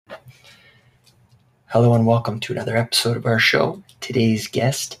Hello and welcome to another episode of our show. Today's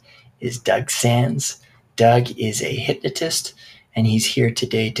guest is Doug Sands. Doug is a hypnotist, and he's here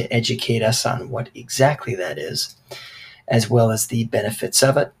today to educate us on what exactly that is, as well as the benefits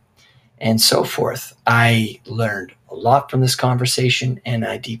of it, and so forth. I learned a lot from this conversation, and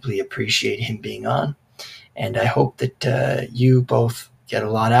I deeply appreciate him being on, and I hope that you both get a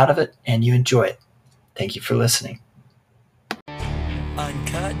lot out of it and you enjoy it. Thank you for listening.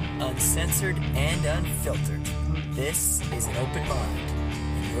 Uncut, uncensored, and unfiltered. This is an open mind,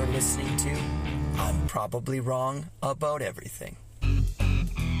 and you're listening to I'm Probably Wrong About Everything.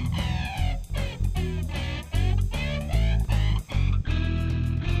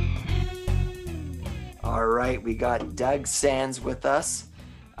 All right, we got Doug Sands with us.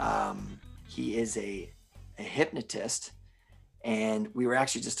 He is a hypnotist, and we were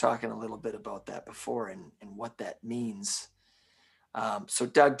actually just talking a little bit about that before and what that means. So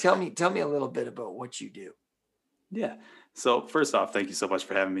Doug, tell me a little bit about what you do. Yeah. So first off, thank you so much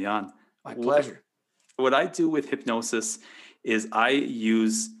for having me on. My pleasure. What I do with hypnosis is I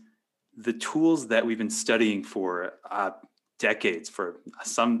use the tools that we've been studying for decades,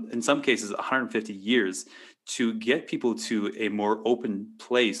 in some cases 150 years, to get people to a more open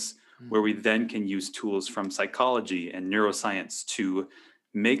place where we then can use tools from psychology and neuroscience to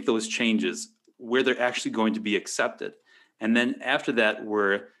make those changes where they're actually going to be accepted. And then after that,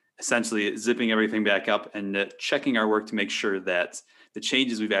 we're essentially zipping everything back up and checking our work to make sure that the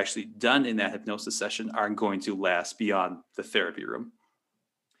changes we've actually done in that hypnosis session are going to last beyond the therapy room.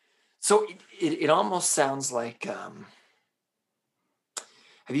 So it almost sounds like, have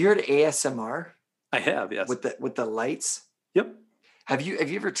you heard of ASMR? I have, yes. With the lights? Yep. Have you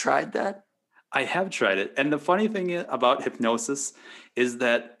ever tried that? I have tried it. And the funny thing about hypnosis is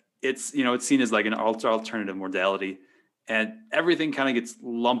that it's seen as like an alternative modality. And everything kind of gets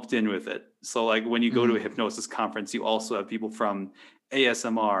lumped in with it. So like when you go to a hypnosis conference, you also have people from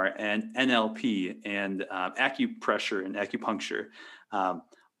ASMR and NLP and acupressure and acupuncture,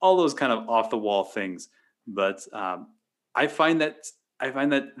 all those kind of off the wall things. But I find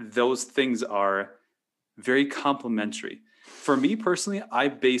that those things are very complementary. For me personally, I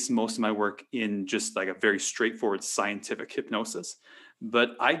base most of my work in just like a very straightforward scientific hypnosis, but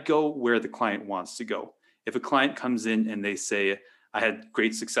I go where the client wants to go. If a client comes in and they say, I had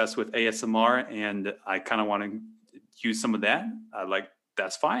great success with ASMR and I kind of want to use some of that,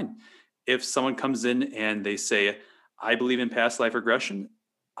 that's fine. If someone comes in and they say, I believe in past life regression,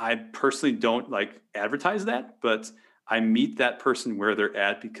 I personally don't advertise that, but I meet that person where they're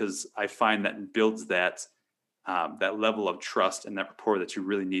at because I find that builds that level of trust and that rapport that you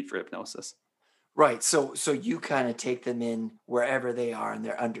really need for hypnosis. Right. So you kind of take them in wherever they are and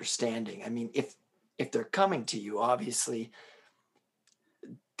their understanding. I mean, if they're coming to you, obviously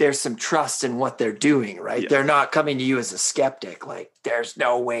there's some trust in what they're doing, right? Yeah. They're not coming to you as a skeptic. Like there's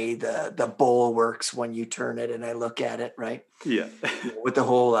no way the bowl works when you turn it and I look at it, right? Yeah. With the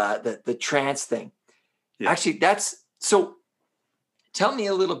whole, the trance thing. Yeah. Actually, so tell me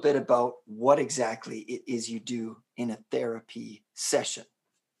a little bit about what exactly it is you do in a therapy session.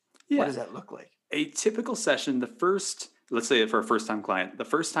 Yeah. What does that look like? A typical session, let's say for a first-time client, the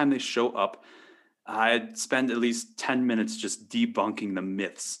first time they show up, I'd spend at least 10 minutes just debunking the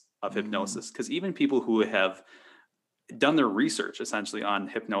myths of hypnosis. Because even people who have done their research essentially on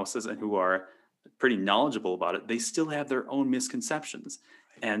hypnosis and who are pretty knowledgeable about it, they still have their own misconceptions.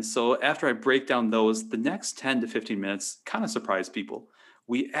 And so after I break down those, the next 10 to 15 minutes kind of surprise people.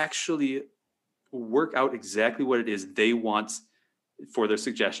 We actually work out exactly what it is they want for their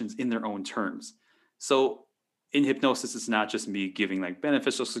suggestions in their own terms. So in hypnosis, it's not just me giving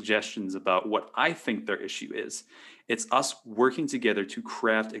beneficial suggestions about what I think their issue is. It's us working together to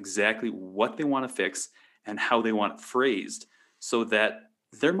craft exactly what they want to fix and how they want it phrased so that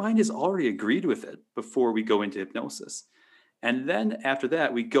their mind has already agreed with it before we go into hypnosis. And then after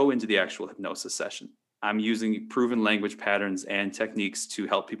that, we go into the actual hypnosis session. I'm using proven language patterns and techniques to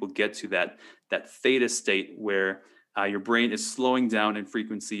help people get to that theta state where your brain is slowing down in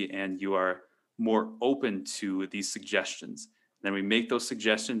frequency and you are more open to these suggestions. Then we make those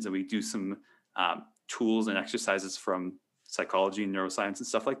suggestions and we do some tools and exercises from psychology and neuroscience and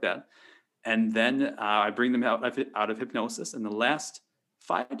stuff like that. And then I bring them out of hypnosis. In the last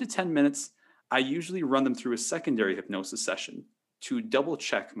 5 to 10 minutes, I usually run them through a secondary hypnosis session to double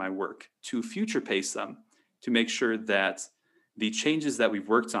check my work, to future pace them, to make sure that the changes that we've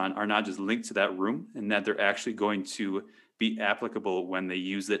worked on are not just linked to that room and that they're actually going to be applicable when they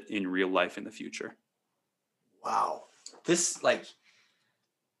use it in real life in the future. Wow. This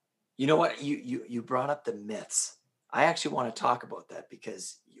you know what? You brought up the myths. I actually want to talk about that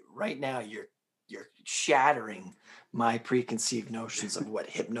because right now you're you're shattering my preconceived notions of what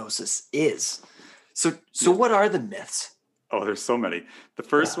hypnosis is. So what are the myths? Oh, there's so many. The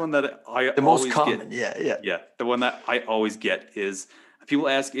first one that I The most always common, get, the one that I always get is people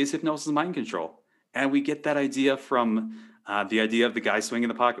ask, is hypnosis mind control? And we get that idea from the idea of the guy swinging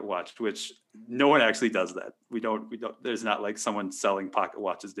the pocket watch, which no one actually does that. We don't, there's not like someone selling pocket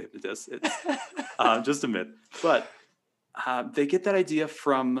watches to hypnotists. It's just a myth. But they get that idea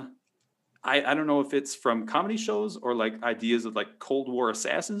from, I don't know if it's from comedy shows or like ideas of like Cold War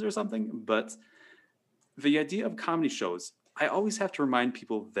assassins or something, but the idea of comedy shows, I always have to remind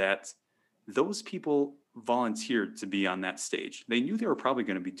people that those people volunteered to be on that stage. They knew they were probably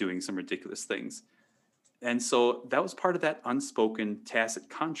going to be doing some ridiculous things. And so that was part of that unspoken tacit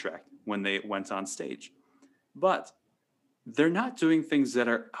contract when they went on stage. But they're not doing things that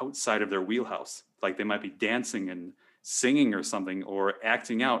are outside of their wheelhouse. Like they might be dancing and singing or something or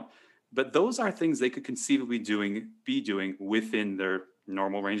acting out. But those are things they could conceivably be doing within their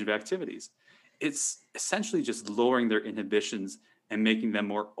normal range of activities. It's essentially just lowering their inhibitions and making them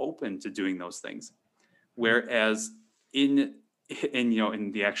more open to doing those things. Whereas in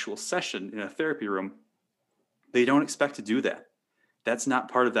the actual session in a therapy room, they don't expect to do that. That's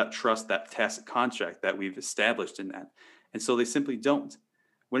not part of that trust, that tacit contract that we've established in that. And so they simply don't.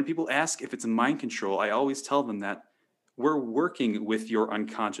 When people ask if it's mind control, I always tell them that we're working with your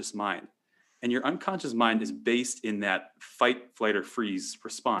unconscious mind. And your unconscious mind is based in that fight, flight, or freeze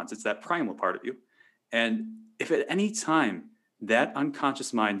response. It's that primal part of you. And if at any time that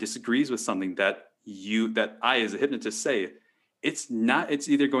unconscious mind disagrees with something that I, as a hypnotist, say, it's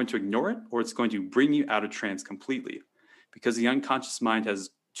either going to ignore it or it's going to bring you out of trance completely. Because the unconscious mind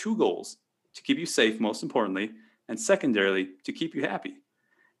has two goals: to keep you safe, most importantly, and secondarily, to keep you happy.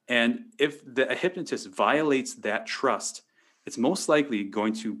 And if a hypnotist violates that trust, it's most likely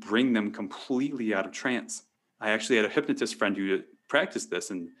going to bring them completely out of trance. I actually had a hypnotist friend who practiced this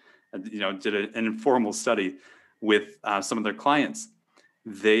and did an informal study with some of their clients.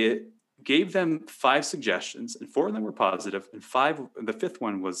 They gave them 5 suggestions, and 4 of them were positive, and the 5th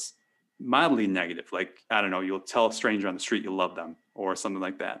one was mildly negative. Like, I don't know, you'll tell a stranger on the street you love them or something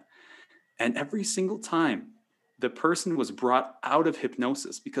like that. And every single time, the person was brought out of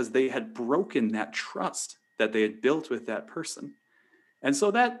hypnosis because they had broken that trust that they had built with that person. And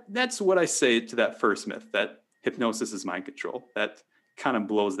so that's what I say to that first myth, that hypnosis is mind control. That kind of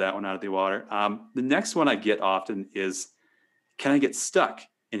blows that one out of the water. The next one I get often is, can I get stuck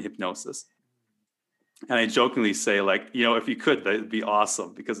in hypnosis? And I jokingly say, like, if you could, that'd be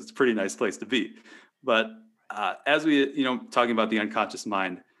awesome because it's a pretty nice place to be. But as we, talking about the unconscious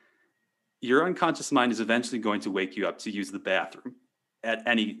mind, your unconscious mind is eventually going to wake you up to use the bathroom at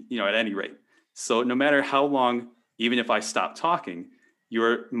any rate. So no matter how long, even if I stop talking,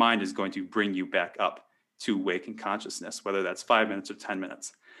 your mind is going to bring you back up to waking consciousness, whether that's 5 minutes or 10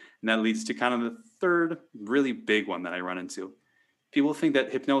 minutes. And that leads to kind of the third really big one that I run into. People think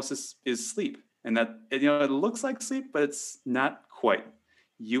that hypnosis is sleep, and that it looks like sleep, but it's not quite.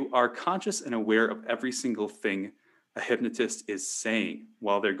 You are conscious and aware of every single thing a hypnotist is saying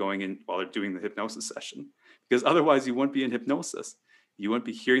while they're doing the hypnosis session, because otherwise you wouldn't be in hypnosis. You wouldn't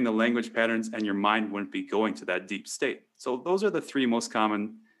be hearing the language patterns, and your mind wouldn't be going to that deep state. So those are the 3 most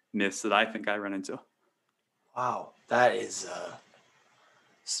common myths that I think I run into. Wow, that is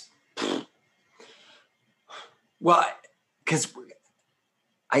well, because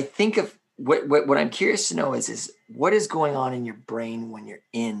I think of what I'm curious to know is what is going on in your brain when you're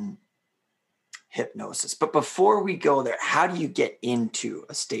in hypnosis. But before we go there, how do you get into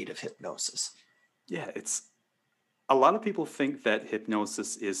a state of hypnosis? Yeah, it's a lot of people think that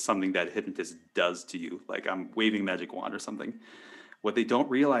hypnosis is something that a hypnotist does to you, like I'm waving a magic wand or something. What they don't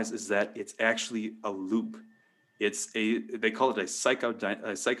realize is that it's actually a loop. They call it a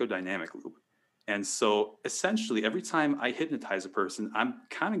psychodynamic loop. And so essentially every time I hypnotize a person, I'm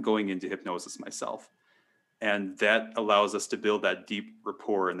kind of going into hypnosis myself. And that allows us to build that deep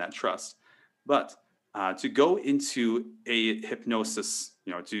rapport and that trust. But to go into a hypnosis,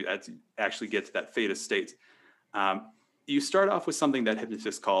 to actually get to that theta state, you start off with something that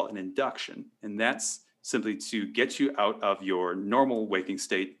hypnotists call an induction. And that's simply to get you out of your normal waking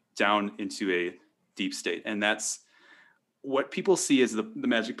state down into a deep state. And that's what people see as the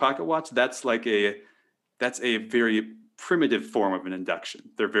magic pocket watch. That's a very primitive form of an induction.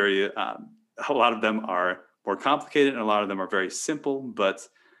 They're a lot of them are more complicated and a lot of them are very simple, but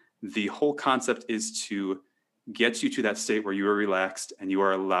the whole concept is to get you to that state where you are relaxed and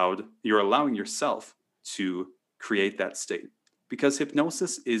you're allowing yourself to create that state, because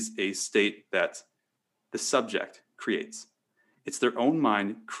hypnosis is a state that the subject creates. It's their own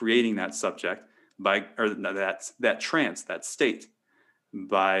mind creating that subject that trance, that state,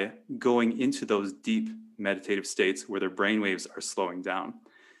 by going into those deep meditative states where their brain waves are slowing down.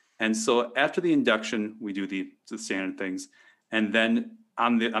 And so after the induction, we do the standard things. And then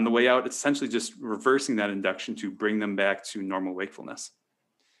on the way out, it's essentially just reversing that induction to bring them back to normal wakefulness.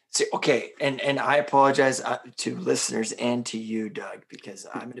 So, okay. And I apologize to listeners and to you, Doug, because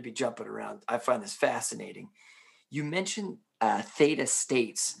I'm going to be jumping around. I find this fascinating. You mentioned theta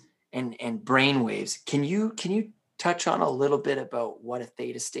states and brain waves. Can you touch on a little bit about what a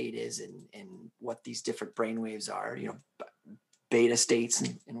theta state is and what these different brain waves are, beta states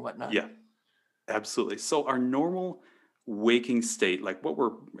and whatnot? Yeah, absolutely. So our normal waking state, like what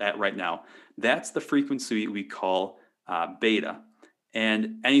we're at right now, that's the frequency we call beta.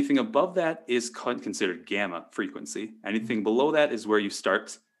 And anything above that is considered gamma frequency. Anything below that is where you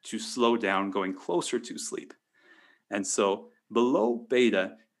start to slow down, going closer to sleep. And so below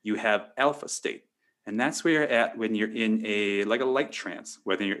beta, you have alpha state. And that's where you're at when you're in a light trance,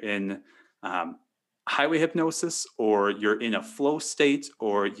 whether you're in highway hypnosis, or you're in a flow state,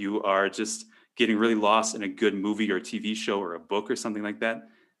 or you are just getting really lost in a good movie or TV show or a book or something like that.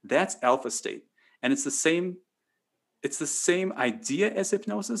 That's alpha state. And it's the same idea as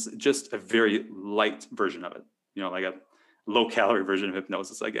hypnosis, just a very light version of it, like a low calorie version of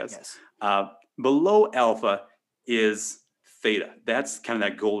hypnosis, I guess. Yes. Below alpha is theta. That's kind of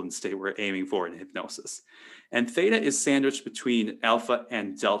that golden state we're aiming for in hypnosis. And theta is sandwiched between alpha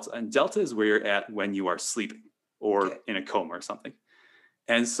and delta. And delta is where you're at when you are sleeping or in a coma or something.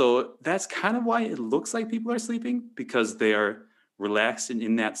 And so that's kind of why it looks like people are sleeping, because they are relaxed and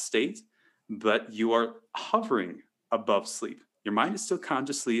in that state, but you are hovering above sleep. Your mind is still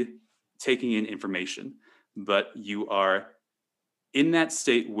consciously taking in information, but you are in that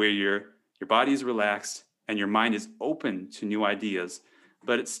state where your body is relaxed and your mind is open to new ideas,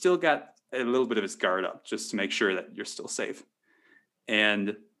 but it's still got a little bit of its guard up just to make sure that you're still safe.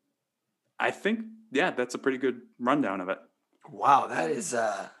 And I think, that's a pretty good rundown of it. Wow, that is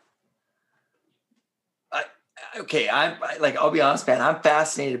okay. I'll be honest, man. I'm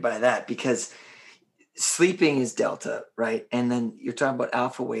fascinated by that because sleeping is delta, right? And then you're talking about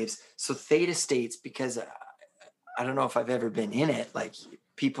alpha waves. So theta states, because I don't know if I've ever been in it. Like,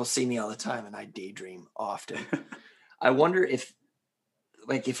 people see me all the time and I daydream often. I wonder if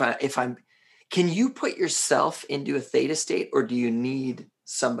I'm, can you put yourself into a theta state, or do you need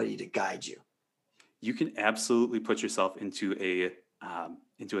somebody to guide you? You can absolutely put yourself into a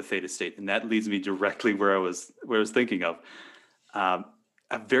theta state, and that leads me directly where I was thinking of. A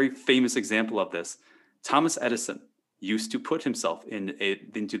very famous example of this: Thomas Edison used to put himself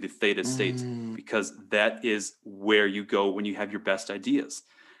into the theta state because that is where you go when you have your best ideas.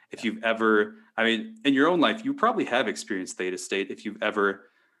 If you've ever, in your own life, you probably have experienced theta state. If you've ever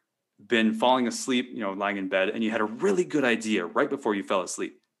been falling asleep, lying in bed, and you had a really good idea right before you fell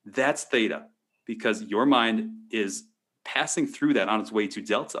asleep, that's theta, because your mind is passing through that on its way to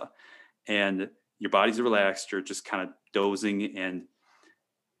delta, and your body's relaxed. You're just kind of dozing, and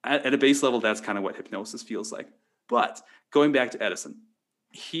at a base level, that's kind of what hypnosis feels like. But going back to Edison,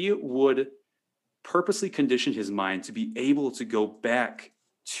 he would purposely condition his mind to be able to go back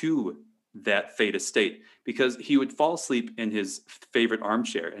to that theta state, because he would fall asleep in his favorite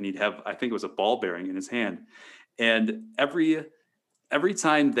armchair and he'd have, I think it was a ball bearing in his hand. And every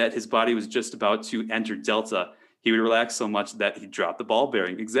time that his body was just about to enter delta, he would relax so much that he'd drop the ball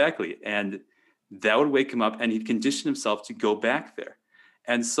bearing. Exactly. And that would wake him up, and he'd condition himself to go back there.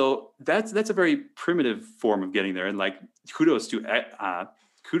 And so that's a very primitive form of getting there. And kudos to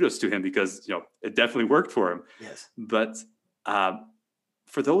him, because, it definitely worked for him. Yes. But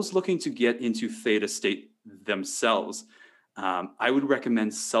for those looking to get into theta state themselves, I would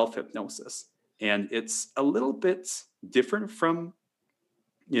recommend self-hypnosis. And it's a little bit different from,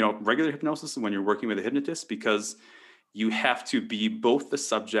 regular hypnosis when you're working with a hypnotist, because you have to be both the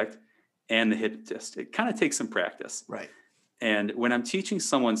subject and the hypnotist. It kind of takes some practice. Right. And when I'm teaching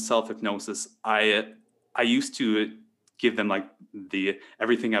someone self-hypnosis, I used to give them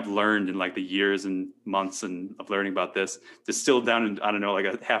everything I've learned in the years and months of learning about this, distilled down in,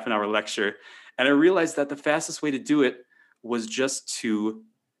 a half an hour lecture. And I realized that the fastest way to do it was just to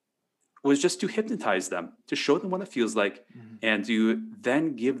hypnotize them, to show them what it feels like, and to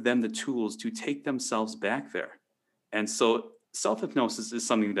then give them the tools to take themselves back there. And so self-hypnosis is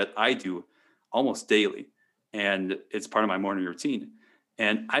something that I do almost daily, and it's part of my morning routine.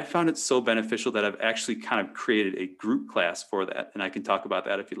 And I found it so beneficial that I've actually kind of created a group class for that. And I can talk about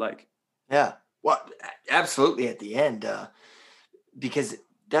that if you'd like. Yeah, well, absolutely at the end, because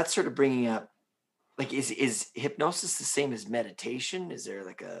that's sort of bringing up, is hypnosis the same as meditation? Is there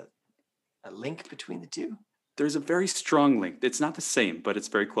a link between the two? There's a very strong link. It's not the same, but it's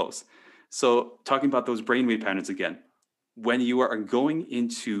very close. So talking about those brainwave patterns again, when you are going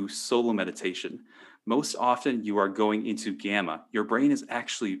into solo meditation, most often you are going into gamma. Your brain is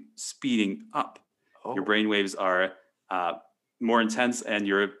actually speeding up. Your Oh, brain waves are more intense and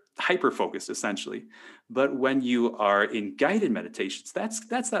you're hyper focused essentially. But when you are in guided meditations, that's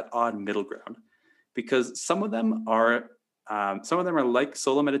that odd middle ground, because some of them are like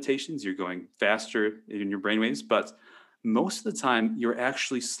solo meditations. You're going faster in your brainwaves, but most of the time you're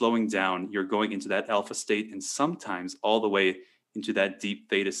actually slowing down. You're going into that alpha state and sometimes all the way into that deep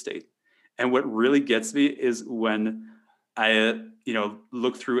theta state. And what really gets me is when I,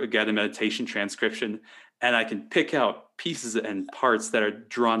 look through a guided meditation transcription and I can pick out pieces and parts that are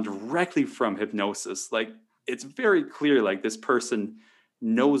drawn directly from hypnosis. Like it's very clear, like this person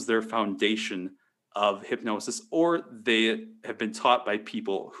knows their foundation of hypnosis, or they have been taught by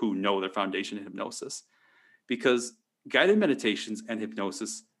people who know their foundation in hypnosis, because guided meditations and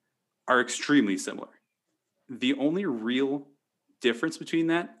hypnosis are extremely similar. The only real difference between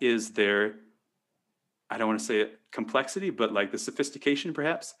that is their, I don't want to say it complexity, but like the sophistication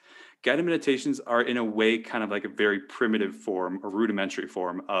perhaps. Guided meditations are in a way kind of like a very primitive form or rudimentary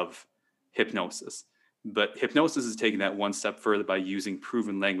form of hypnosis. But hypnosis is taking that one step further by using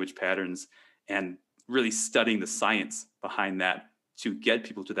proven language patterns and really studying the science behind that to get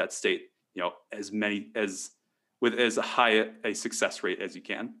people to that state, with as high a success rate as you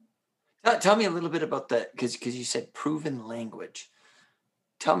can. Tell me a little bit about that, because you said proven language.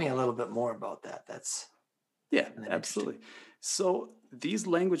 Tell me a little bit more about that. Yeah, absolutely. So these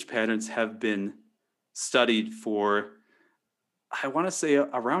language patterns have been studied for, I want to say,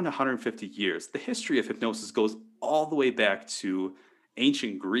 around 150 years. The history of hypnosis goes all the way back to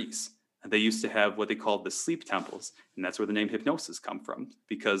ancient Greece. They used to have what they called the sleep temples, and that's where the name hypnosis come from,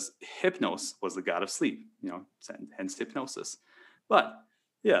 because Hypnos was the god of sleep, hence hypnosis. But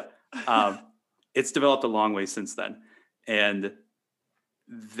yeah, it's developed a long way since then, and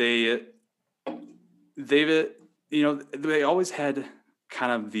they've they always had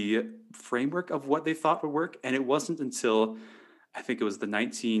kind of the framework of what they thought would work, and it wasn't until I think it was the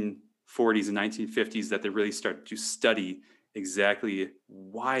 1940s and 1950s that they really started to study exactly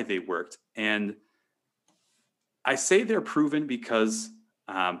why they worked. And I say they're proven because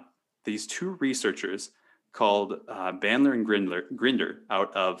these two researchers called Bandler and Grinder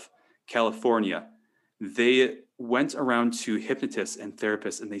out of California, they went around to hypnotists and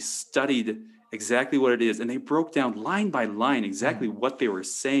therapists and they studied exactly what it is. And they broke down line by line exactly what they were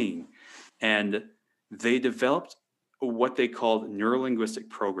saying. And they developed what they called neurolinguistic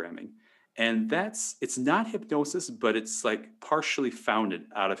programming. And it's not hypnosis, but it's like partially founded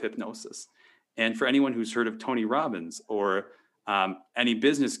out of hypnosis. And for anyone who's heard of Tony Robbins or any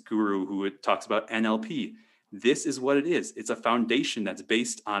business guru who talks about NLP, this is what it is. It's a foundation that's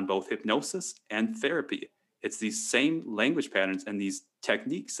based on both hypnosis and therapy. It's these same language patterns and these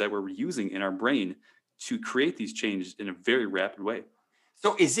techniques that we're using in our brain to create these changes in a very rapid way.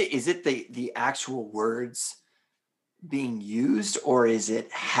 So is it the actual words being used, or is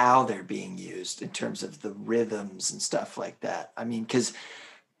it how they're being used in terms of the rhythms and stuff like that? I mean, because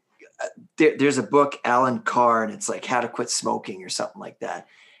there's a book, Alan Carr, and it's like How to Quit Smoking or something like that.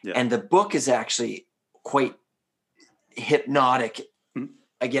 Yeah. And the book is actually quite hypnotic. Mm-hmm.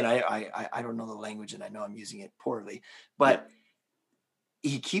 Again, I don't know the language and I know I'm using it poorly, but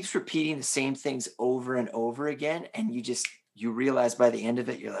he keeps repeating the same things over and over again. And you realize by the end of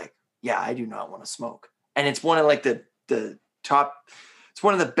it, you're like, yeah, I do not want to smoke. And it's one of like the top, it's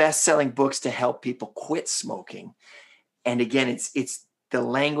one of the best selling books to help people quit smoking. And again, it's the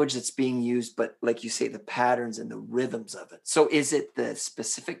language that's being used, but like you say, the patterns and the rhythms of it. So is it the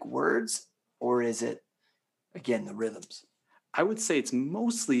specific words, or is it, again, the rhythms? I would say it's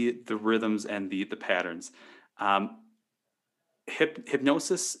mostly the rhythms and the patterns.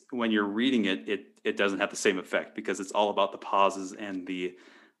 Hypnosis, when you're reading it doesn't have the same effect because it's all about the pauses and the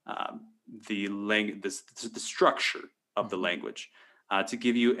structure of the language. To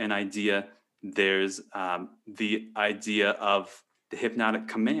give you an idea, there's the idea of the hypnotic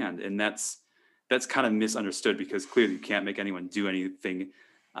command, and that's kind of misunderstood because clearly you can't make anyone do anything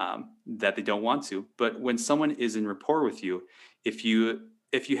that they don't want to. But when someone is in rapport with you, if you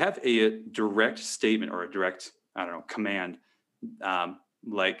have a direct statement or a direct, command,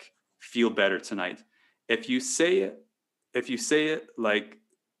 like feel better tonight, if you say it like,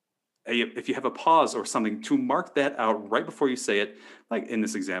 if you have a pause or something to mark that out right before you say it, like in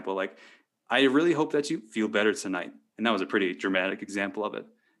this example, like, I really hope that you feel better tonight. And that was a pretty dramatic example of it.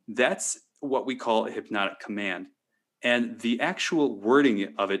 That's what we call a hypnotic command. And the actual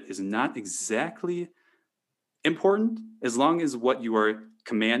wording of it is not exactly important, as long as what you are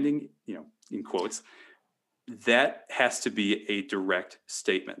commanding, in quotes, that has to be a direct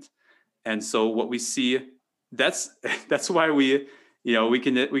statement. And so what we see, that's why we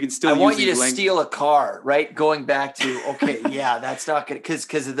can still I use want you to these steal a car, right? Going back to, okay, yeah, that's not going to,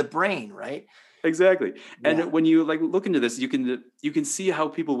 because of the brain, right? Exactly. And Yeah. when you look into this, you can see how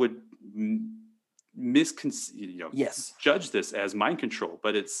people would Yes. judge this as mind control,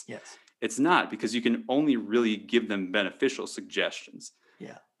 but Yes. it's not, because you can only really give them beneficial suggestions.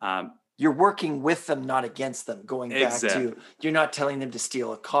 Yeah. Um, You're working with them, not against them. Going back Exactly. to, you're not telling them to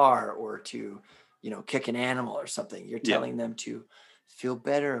steal a car or to, kick an animal or something. You're Yeah. telling them to feel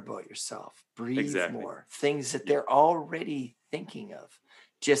better about yourself, breathe Exactly. more, things that Yeah. they're already thinking of.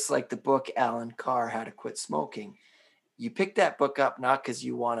 Just like the book Alan Carr, How to Quit Smoking. You pick that book up not because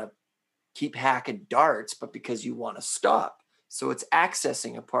you want to keep hacking darts, but because you want to stop. So it's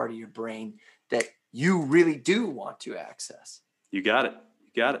accessing a part of your brain that you really do want to access. You got it.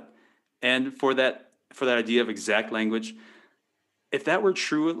 And for that idea of exact language, if that were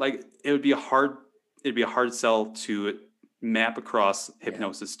true, it'd be a hard sell to map across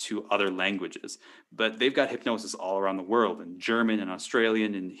hypnosis to other languages. But they've got hypnosis all around the world, in German and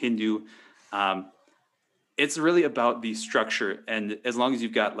Australian and Hindu. It's really about the structure, and as long as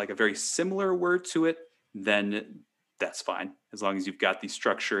you've got a very similar word to it, then that's fine, as long as you've got the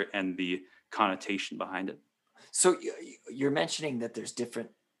structure and the connotation behind it. So you're mentioning that there's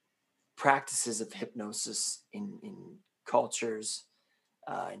different practices of hypnosis in cultures,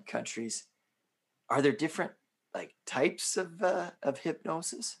 in countries. Are there different types of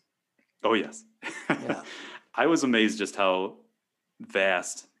hypnosis? Oh, yes. Yeah. I was amazed just how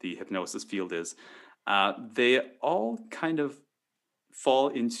vast the hypnosis field is. They all kind of fall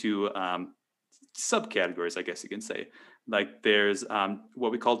into subcategories, I guess you can say. There's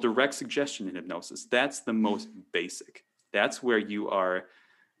what we call direct suggestion in hypnosis. That's the most basic. That's where you are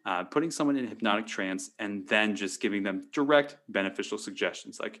putting someone in a hypnotic trance and then just giving them direct beneficial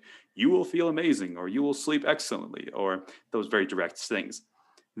suggestions, like you will feel amazing, or you will sleep excellently, or those very direct things.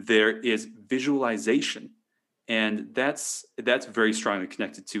 There is visualization, and that's very strongly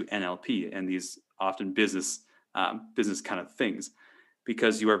connected to NLP and these often business kind of things,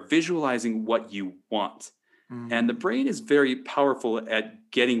 because you are visualizing what you want. And the brain is very powerful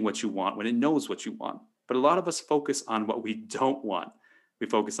at getting what you want when it knows what you want. But a lot of us focus on what we don't want. We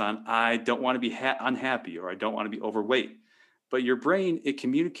focus on, I don't want to be unhappy, or I don't want to be overweight. But your brain, it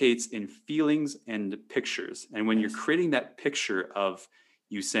communicates in feelings and pictures. And when you're creating that picture of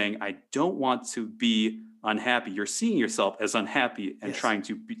you saying, I don't want to be unhappy, you're seeing yourself as unhappy and trying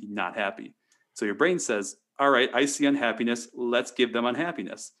to be not happy. So your brain says, all right, I see unhappiness. Let's give them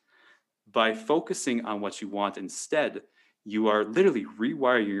unhappiness. By focusing on what you want instead, you are literally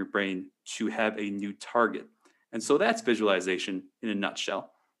rewiring your brain to have a new target. And so that's visualization in a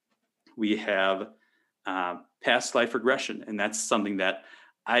nutshell. We have past life regression, and that's something that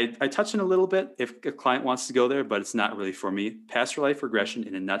I touch on a little bit if a client wants to go there, but it's not really for me. Past life regression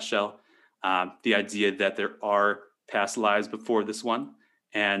in a nutshell, the idea that there are past lives before this one,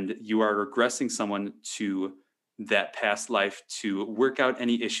 and you are regressing someone to that past life to work out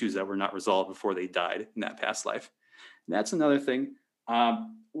any issues that were not resolved before they died in that past life. And that's another thing.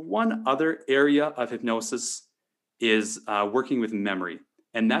 One other area of hypnosis is working with memory.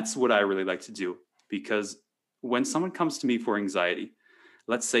 And that's what I really like to do, because when someone comes to me for anxiety,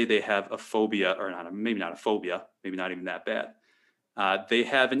 let's say they have a phobia, or maybe not a phobia, maybe not even that bad. They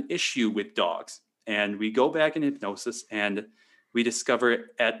have an issue with dogs. And we go back in hypnosis and we discover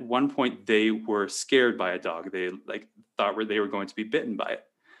at one point they were scared by a dog. They thought they were going to be bitten by it.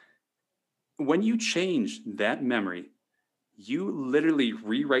 When you change that memory, you literally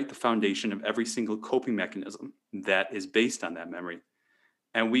rewrite the foundation of every single coping mechanism that is based on that memory.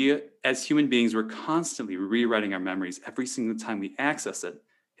 And we, as human beings, we're constantly rewriting our memories every single time we access it.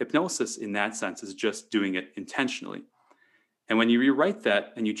 Hypnosis, in that sense, is just doing it intentionally. And when you rewrite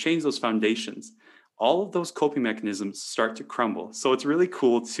that and you change those foundations, all of those coping mechanisms start to crumble. So it's really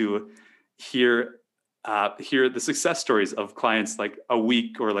cool to hear the success stories of clients a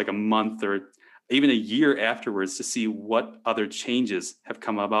week or a month or even a year afterwards, to see what other changes have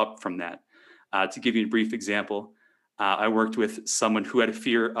come about from that. To give you a brief example, I worked with someone who had a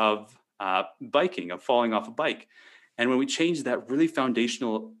fear of biking, of falling off a bike. And when we changed that really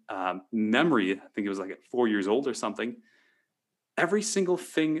foundational memory, I think it was at 4 years old or something, every single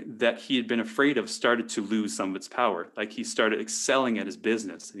thing that he had been afraid of started to lose some of its power. He started excelling at his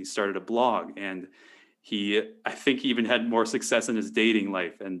business, and he started a blog, and I think he even had more success in his dating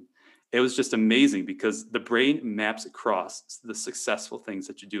life. And it was just amazing because the brain maps across the successful things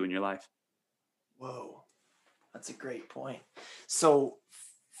that you do in your life. Whoa, that's a great point. So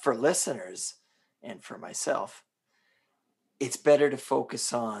for listeners and for myself, it's better to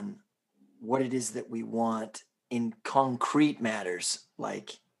focus on what it is that we want in concrete matters.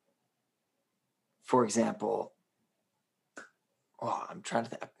 Like, for example, I'm trying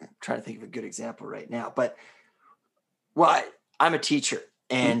to think of a good example right now, but I'm a teacher,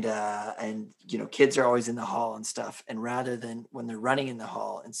 and kids are always in the hall and stuff. And rather than when they're running in the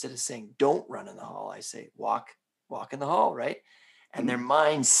hall, instead of saying don't run in the hall, I say walk in the hall, right? And their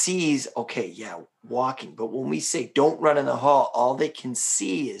mind sees, okay, yeah, walking. But when we say don't run in the hall, all they can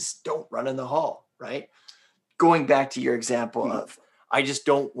see is don't run in the hall, right? Going back to your example of, I just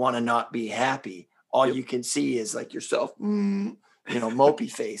don't want to not be happy. All you can see is like yourself,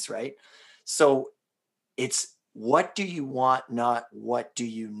 mopey face, right? So it's, what do you want, not what do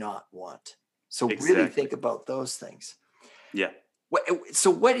you not want? So really think about those things. Yeah.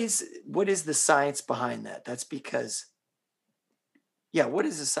 So what is the science behind that? That's because, what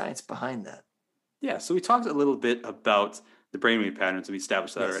is the science behind that? Yeah. So we talked a little bit about the brainwave patterns, and we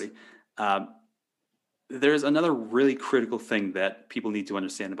established that already. There's another really critical thing that people need to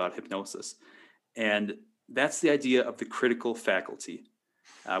understand about hypnosis, and that's the idea of the critical faculty.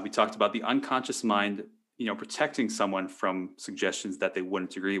 We talked about the unconscious mind, protecting someone from suggestions that they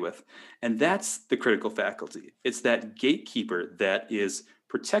wouldn't agree with. And that's the critical faculty. It's that gatekeeper that is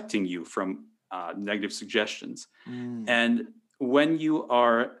protecting you from negative suggestions. And when you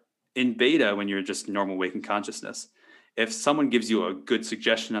are in beta, when you're just normal waking consciousness, if someone gives you a good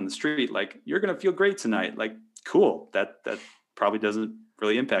suggestion on the street, like, you're going to feel great tonight, like, cool, that probably doesn't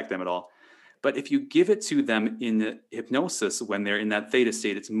really impact them at all. But if you give it to them in hypnosis, when they're in that theta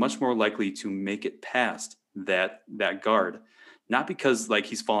state, it's much more likely to make it past that guard. Not because like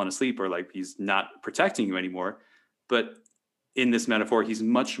he's fallen asleep or like he's not protecting you anymore, but in this metaphor, he's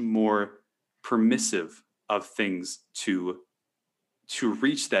much more permissive of things to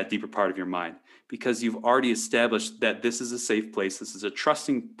reach that deeper part of your mind, because you've already established that this is a safe place. This is a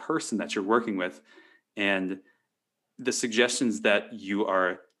trusting person that you're working with. And the suggestions that you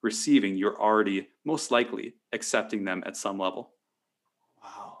are receiving, you're already most likely accepting them at some level.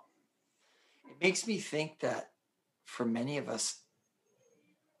 Wow. It makes me think that for many of us,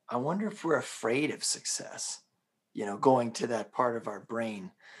 I wonder if we're afraid of success, going to that part of our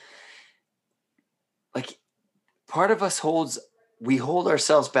brain. Like, part of us hold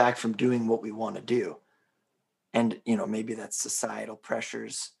ourselves back from doing what we want to do. And, maybe that's societal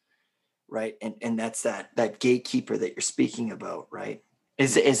pressures, right? And that's that gatekeeper that you're speaking about, right?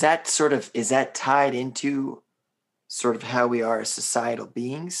 Is that tied into sort of how we are as societal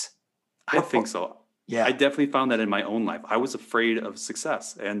beings? I think so. Yeah. I definitely found that in my own life. I was afraid of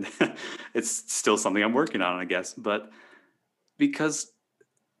success, and it's still something I'm working on, I guess. But because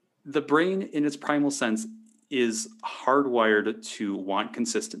the brain in its primal sense is hardwired to want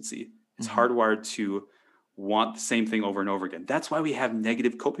consistency. It's hardwired to want the same thing over and over again. That's why we have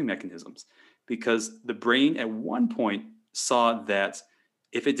negative coping mechanisms, because the brain at one point saw that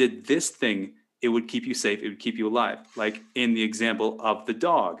if it did this thing, it would keep you safe, it would keep you alive. Like in the example of the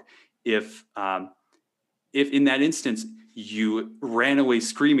dog, if in that instance you ran away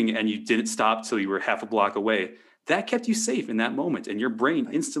screaming and you didn't stop till you were half a block away, that kept you safe in that moment. And your brain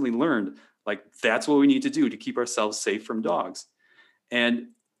instantly learned, like, that's what we need to do to keep ourselves safe from dogs. And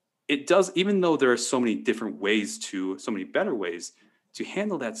it does, even though there are so many better ways to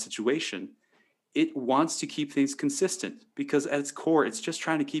handle that situation, it wants to keep things consistent, because at its core, it's just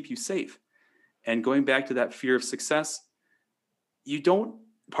trying to keep you safe. And going back to that fear of success,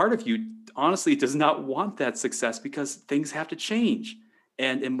 part of you honestly does not want that success, because things have to change,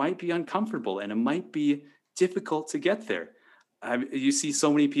 and it might be uncomfortable, and it might be difficult to get there. You see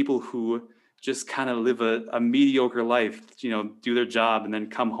so many people who just kind of live a mediocre life, do their job and then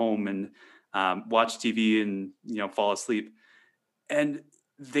come home and watch TV and, fall asleep. And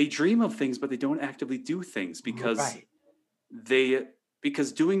they dream of things, but they don't actively do things because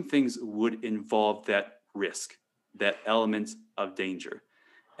because doing things would involve that risk, that element of danger.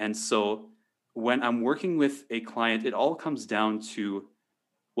 And so when I'm working with a client, it all comes down to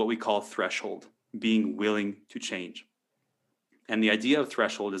what we call threshold, being willing to change. And the idea of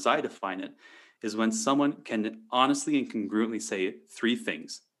threshold, as I define it, is when someone can honestly and congruently say three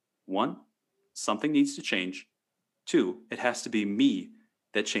things. 1, something needs to change. 2, it has to be me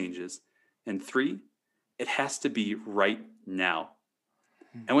that changes. And 3, it has to be right now.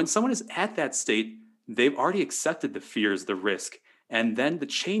 And when someone is at that state, they've already accepted the fears, the risk, and then the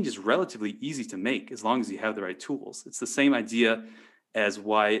change is relatively easy to make as long as you have the right tools. It's the same idea as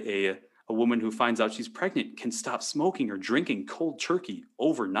why a woman who finds out she's pregnant can stop smoking or drinking cold turkey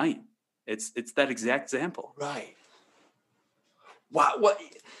overnight. It's that exact example. Right. Wow. What,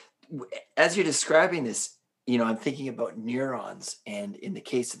 as you're describing this, I'm thinking about neurons. And in the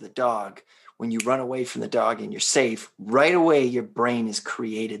case of the dog, when you run away from the dog and you're safe, right away, your brain has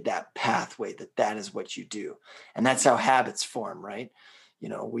created that pathway that is what you do. And that's how habits form, right?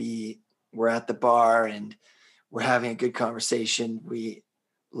 We're at the bar and we're having a good conversation. We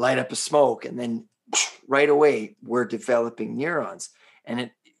light up a smoke, and then right away we're developing neurons,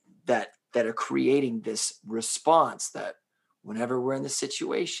 and that are creating this response that whenever we're in the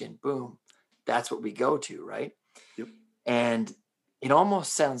situation, boom, that's what we go to, right? Yep. And it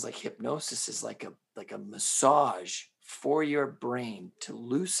almost sounds like hypnosis is like a massage for your brain to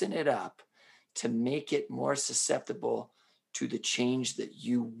loosen it up, to make it more susceptible to the change that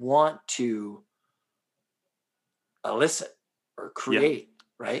you want to elicit or create,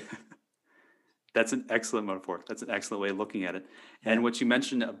 right? That's an excellent metaphor. That's an excellent way of looking at it. And what you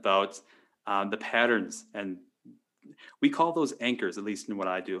mentioned about the patterns, and we call those anchors, at least in what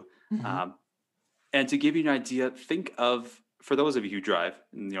I do. Mm-hmm. And to give you an idea, think of, for those of you who drive,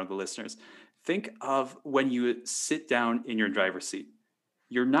 and the listeners, think of when you sit down in your driver's seat.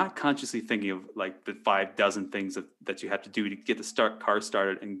 You're not consciously thinking of like the 5 dozen things that you have to do to get the car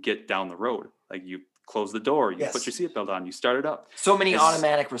started and get down the road. Like you close the door, you put your seatbelt on, you start it up. So many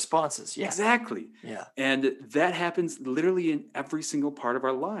automatic responses. Yeah. Exactly. Yeah. And that happens literally in every single part of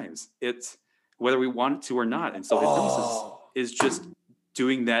our lives. It's whether we want it to or not. And so hypnosis is just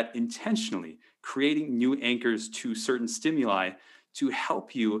doing that intentionally, creating new anchors to certain stimuli to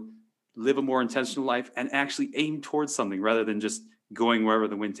help you live a more intentional life and actually aim towards something rather than just going wherever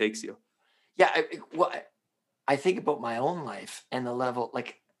the wind takes you. Yeah. I think about my own life and the level,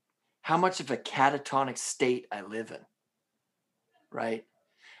 like how much of a catatonic state I live in, right?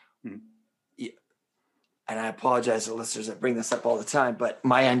 Mm-hmm. Yeah. And I apologize to listeners that bring this up all the time, but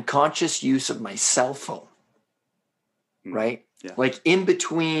my unconscious use of my cell phone, right? Yeah. Like in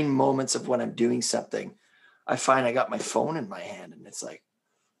between moments of when I'm doing something, I find I got my phone in my hand and it's like,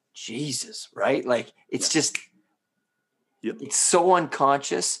 Jesus, right? Like it's just, it's so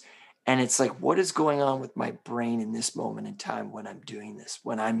unconscious. And it's like, what is going on with my brain in this moment in time when I'm doing this,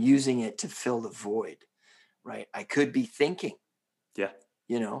 when I'm using it to fill the void, right? I could be thinking. Yeah.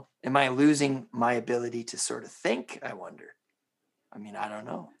 Am I losing my ability to sort of think? I wonder. I mean, I don't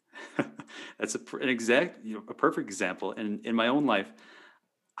know. That's a perfect example. And in my own life,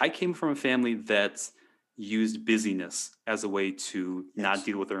 I came from a family that used busyness as a way to not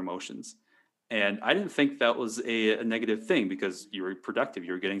deal with their emotions. And I didn't think that was a negative thing because you were productive,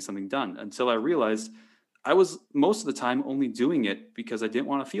 you were getting something done, until I realized I was most of the time only doing it because I didn't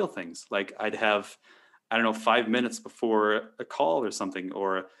want to feel things. Like I'd have, 5 minutes before a call or something,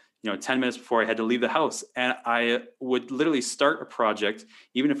 or 10 minutes before I had to leave the house. And I would literally start a project,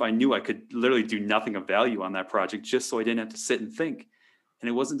 even if I knew I could literally do nothing of value on that project, just so I didn't have to sit and think. And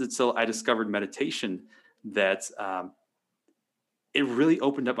it wasn't until I discovered meditation that it really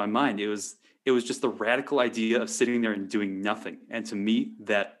opened up my mind. It was just the radical idea of sitting there and doing nothing. And to me,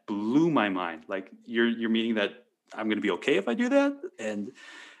 that blew my mind. Like you're meaning that I'm going to be okay if I do that? And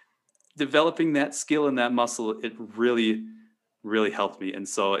developing that skill and that muscle, it really, really helped me. And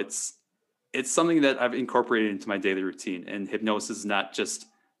so it's something that I've incorporated into my daily routine. And hypnosis is not just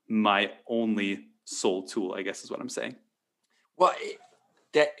my only sole tool, I guess is what I'm saying. Well,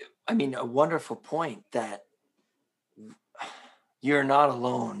 a wonderful point that you're not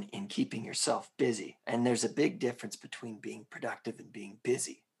alone in keeping yourself busy. And there's a big difference between being productive and being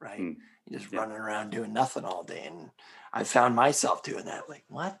busy, right? You're just running around doing nothing all day. And I found myself doing that. Like,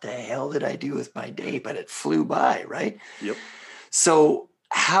 what the hell did I do with my day? But it flew by, right? Yep. So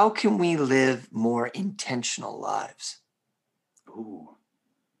how can we live more intentional lives? Ooh,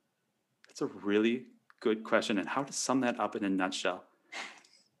 that's a really good question. And how to sum that up in a nutshell?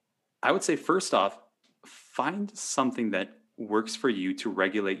 I would say, first off, find something that works for you to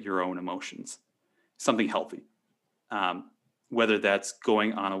regulate your own emotions, something healthy. Whether that's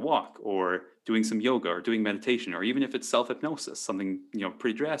going on a walk or doing some yoga or doing meditation, or even if it's self-hypnosis, something,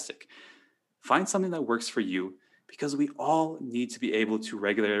 pretty drastic. Find something that works for you, because we all need to be able to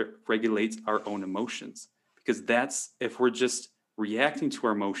regulate our own emotions, because if we're just reacting to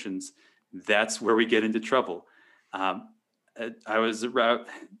our emotions, that's where we get into trouble. I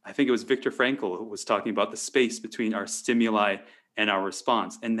think it was Viktor Frankl who was talking about the space between our stimuli and our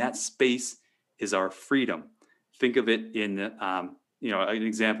response. And that space is our freedom. Think of it in, an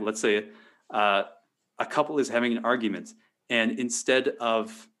example. Let's say a couple is having an argument, and instead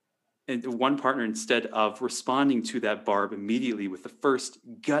of and one partner, instead of responding to that barb immediately with the first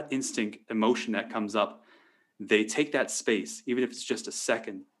gut instinct emotion that comes up, they take that space, even if it's just a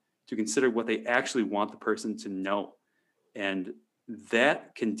second, to consider what they actually want the person to know. And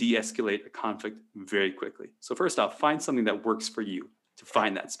that can de-escalate a conflict very quickly. So first off, find something that works for you to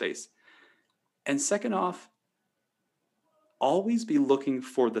find that space. And second off, always be looking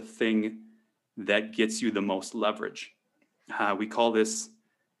for the thing that gets you the most leverage. We call this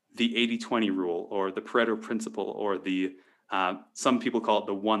the 80-20 rule, or the Pareto principle, or the some people call it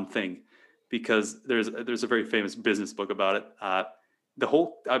the one thing, because there's a very famous business book about it. The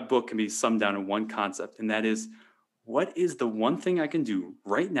whole book can be summed down in one concept, and that is, what is the one thing I can do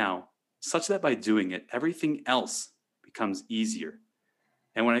right now such that by doing it, everything else becomes easier?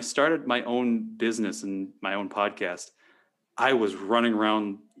 And when I started my own business and my own podcast, I was running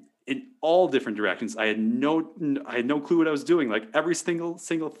around in all different directions. I had no clue what I was doing. Like every single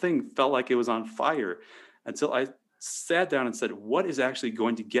thing felt like it was on fire, until I sat down and said, what is actually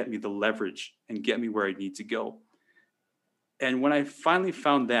going to get me the leverage and get me where I need to go? And when I finally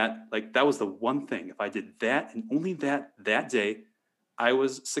found that, like, that was the one thing. If I did that and only that day, I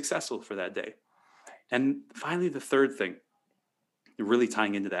was successful for that day. And finally, the third thing, really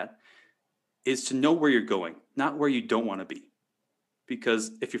tying into that, is to know where you're going, not where you don't want to be.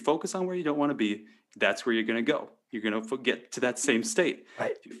 Because if you focus on where you don't want to be, that's where you're going to go. You're going to get to that same state.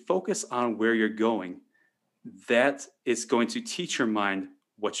 Right. If you focus on where you're going, that is going to teach your mind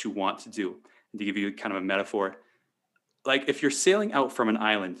what you want to do. And to give you kind of a metaphor, like if you're sailing out from an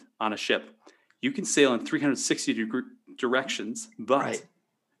island on a ship, you can sail in 360 directions, but Right.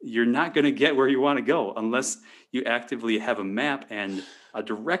 you're not going to get where you want to go unless you actively have a map and a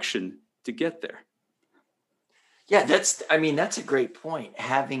direction to get there. Yeah, that's a great point.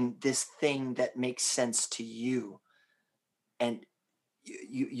 Having this thing that makes sense to you, and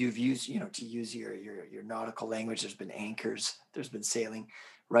you've used, to use your nautical language. There's been anchors, there's been sailing,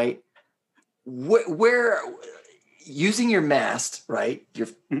 right? Where using your mast, right?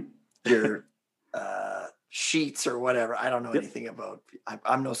 Your sheets or whatever. I don't know anything about.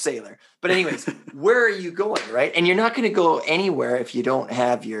 I'm no sailor, but anyways, where are you going, right? And you're not going to go anywhere if you don't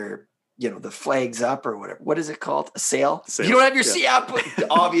have your, the flags up or whatever. What is it called? A sail? Sails. You don't have your sail up,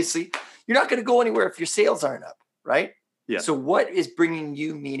 obviously. You're not going to go anywhere if your sails aren't up, right? Yeah. So what is bringing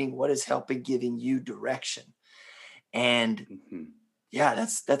you meaning? What is helping giving you direction? And yeah,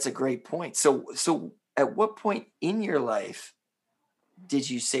 that's a great point. So at what point in your life did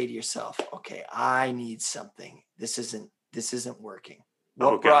you say to yourself, okay, I need something. This isn't working.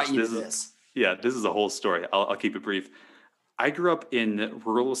 What brought you to this? This is a whole story. I'll keep it brief. I grew up in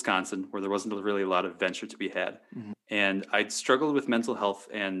rural Wisconsin, where there wasn't really a lot of venture to be had. Mm-hmm. And I'd struggled with mental health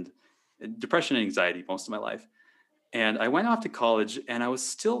and depression and anxiety most of my life. And I went off to college, and I was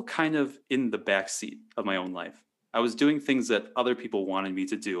still kind of in the backseat of my own life. I was doing things that other people wanted me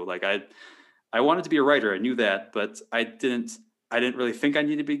to do. Like I wanted to be a writer. I knew that, but I didn't really think I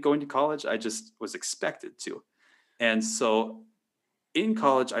needed to be going to college. I just was expected to. And so in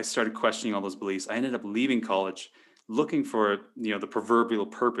college, I started questioning all those beliefs. I ended up leaving college looking for, the proverbial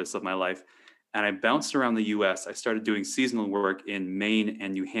purpose of my life. And I bounced around the US. I started doing seasonal work in Maine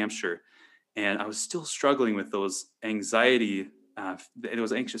and New Hampshire. And I was still struggling with those anxiety,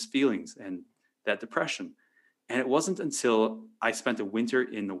 those anxious feelings and that depression. And it wasn't until I spent a winter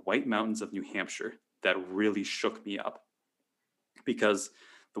in the White Mountains of New Hampshire that really shook me up. Because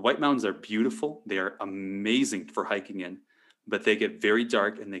the White Mountains are beautiful. They are amazing for hiking in, but they get very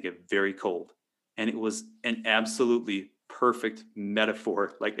dark and they get very cold. And it was an absolutely perfect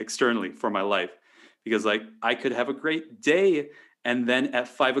metaphor, like externally, for my life. Because like I could have a great day, and then at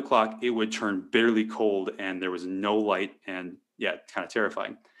 5 o'clock, it would turn bitterly cold and there was no light, and kind of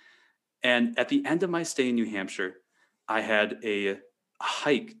terrifying. And at the end of my stay in New Hampshire, I had a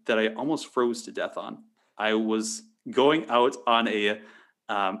hike that I almost froze to death on. I was going out on a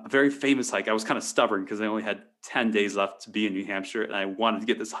very famous hike. I was kind of stubborn because I only had 10 days left to be in New Hampshire, and I wanted to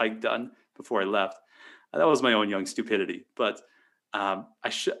get this hike done before I left. That was my own young stupidity. But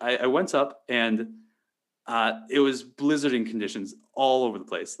I went up, and it was blizzarding conditions all over the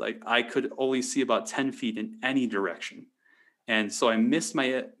place. Like I could only see about 10 feet in any direction. And so I missed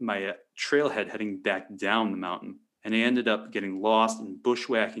my trailhead heading back down the mountain. And I ended up getting lost and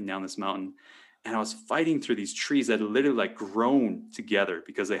bushwhacking down this mountain. And I was fighting through these trees that had literally like grown together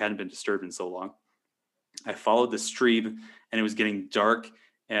because they hadn't been disturbed in so long. I followed the stream, and it was getting dark,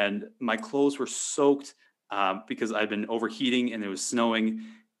 and my clothes were soaked because I'd been overheating and it was snowing.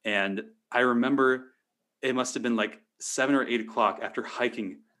 And I remember it must have been like 7 or 8 o'clock after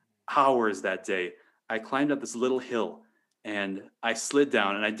hiking hours that day. I climbed up this little hill, And I slid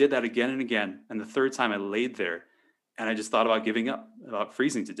down, and I did that again and again. And the third time I laid there and I just thought about giving up, about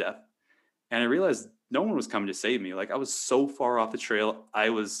freezing to death. And I realized no one was coming to save me. Like, I was so far off the trail. I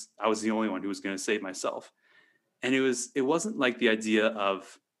was the only one who was going to save myself. And it wasn't like the idea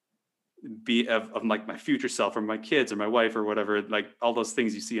of like my future self or my kids or my wife or whatever, like all those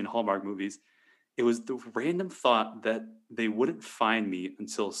things you see in Hallmark movies. It was the random thought that they wouldn't find me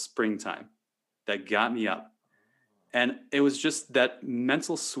until springtime that got me up. And it was just that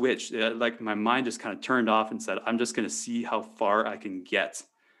mental switch. Like, my mind just kind of turned off and said, I'm just going to see how far I can get.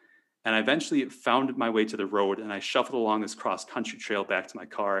 And I eventually found my way to the road, and I shuffled along this cross country trail back to my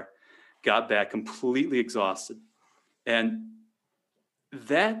car, got back completely exhausted. And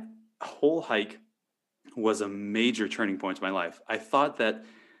that whole hike was a major turning point in my life. I thought that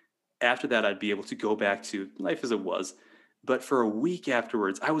after that, I'd be able to go back to life as it was. But for a week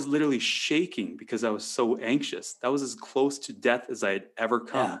afterwards, I was literally shaking because I was so anxious. That was as close to death as I had ever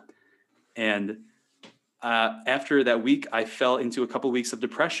come. Yeah. And after that week, I fell into a couple of weeks of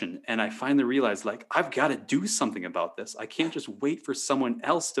depression. And I finally realized, like, I've got to do something about this. I can't just wait for someone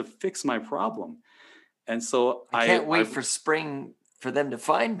else to fix my problem. And so I can't wait for spring for them to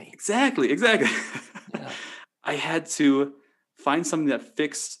find me. Exactly. Yeah. I had to find something that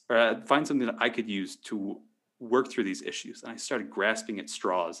find something that I could use to work through these issues. And I started grasping at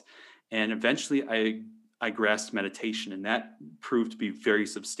straws. And eventually I grasped meditation, and that proved to be very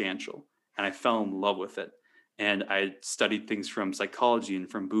substantial. And I fell in love with it. And I studied things from psychology and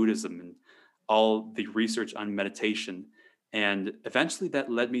from Buddhism and all the research on meditation. And eventually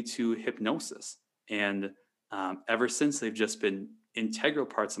that led me to hypnosis. And ever since, they've just been integral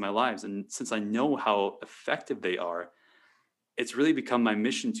parts of my lives. And since I know how effective they are, it's really become my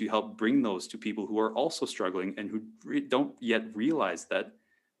mission to help bring those to people who are also struggling and who don't yet realize that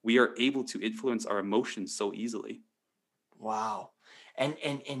we are able to influence our emotions so easily. Wow. And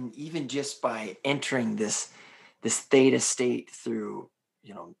even just by entering this theta state through,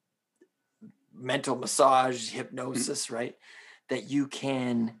 mental massage, hypnosis, mm-hmm. right? That you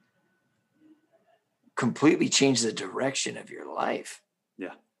can completely change the direction of your life.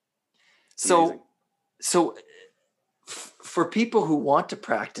 Yeah. So for people who want to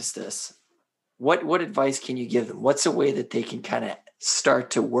practice this, what advice can you give them? What's a way that they can kind of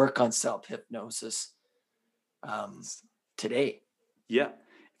start to work on self-hypnosis today? Yeah.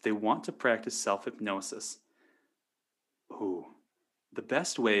 If they want to practice self-hypnosis, the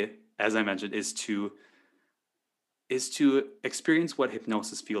best way, as I mentioned, is to experience what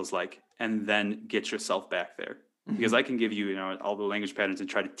hypnosis feels like and then get yourself back there. Mm-hmm. Because I can give you, all the language patterns and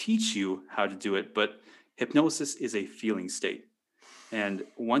try to teach you how to do it, but hypnosis is a feeling state. And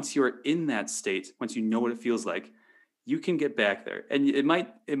once you're in that state, once you know what it feels like, you can get back there. And it might,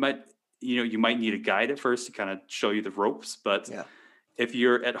 you might need a guide at first to kind of show you the ropes, but if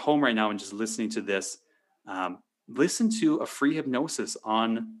you're at home right now and just listening to this, listen to a free hypnosis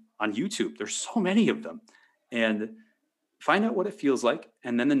on YouTube. There's so many of them, and find out what it feels like.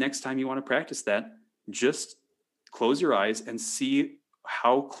 And then the next time you want to practice that, just close your eyes and see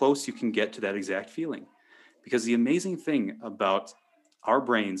how close you can get to that exact feeling. Because the amazing thing about our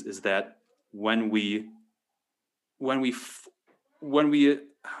brains is that when we how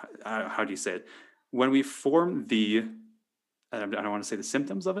do you say it? When we form I don't want to say the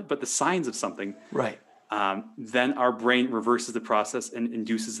symptoms of it, but the signs of something, right? Then our brain reverses the process and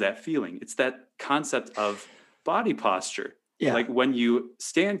induces that feeling. It's that concept of body posture. Yeah. Like when you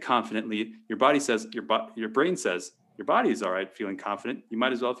stand confidently, your body says, your brain says, your body is all right, feeling confident. You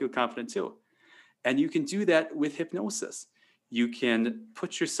might as well feel confident too. And you can do that with hypnosis. You can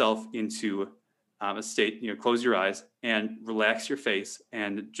put yourself into a state, close your eyes and relax your face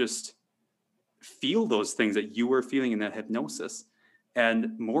and just feel those things that you were feeling in that hypnosis.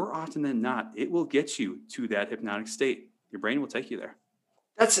 And more often than not, it will get you to that hypnotic state. Your brain will take you there.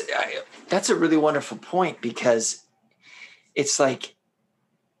 That's a really wonderful point, because it's like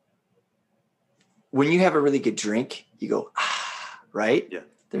when you have a really good drink, you go, right? Yeah.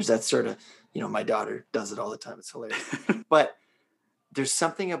 There's that sort of, my daughter does it all the time. It's hilarious. But there's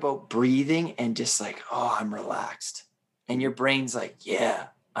something about breathing and just like, oh, I'm relaxed. And your brain's like, yeah,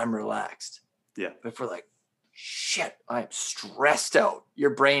 I'm relaxed. Yeah. But if we're like, shit, I'm stressed out, your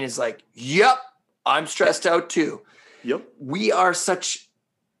brain is like, yep, I'm stressed out too. Yep. We are such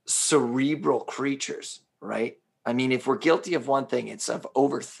cerebral creatures, right? I mean, if we're guilty of one thing, it's of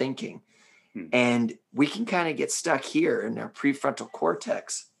overthinking. And we can kind of get stuck here in our prefrontal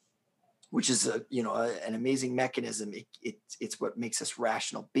cortex, which is an amazing mechanism. It's what makes us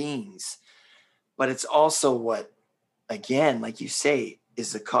rational beings, but it's also what, again, like you say,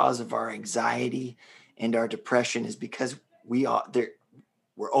 is the cause of our anxiety and our depression, is because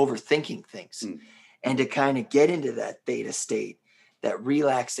we're overthinking things. Mm. And to kind of get into that theta state, that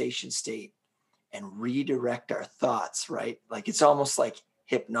relaxation state, and redirect our thoughts, right? Like it's almost like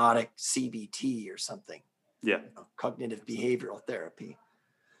hypnotic CBT or something. Yeah. Cognitive behavioral therapy.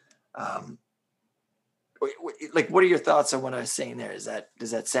 Like, what are your thoughts on what I was saying there?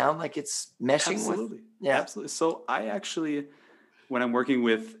 Does that sound like it's meshing Absolutely. with? Yeah. Absolutely. So I actually, when I'm working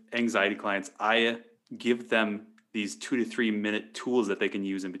with anxiety clients, I give them these 2 to 3 minute tools that they can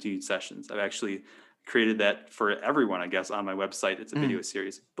use in between sessions. I've actually created that for everyone, I guess, on my website. It's a video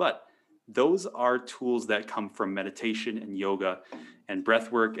series, but those are tools that come from meditation and yoga and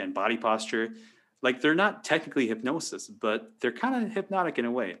breath work and body posture. Like they're not technically hypnosis, but they're kind of hypnotic in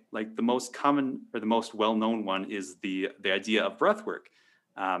a way. Like the most common or the most well-known one is the idea of breath work.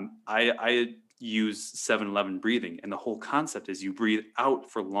 I use 7-11 breathing, and the whole concept is you breathe out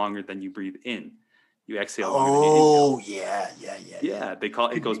for longer than you breathe in. You exhale longer than you inhale. Yeah. They call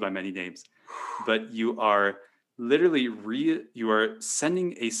it goes by many names, but you are literally you are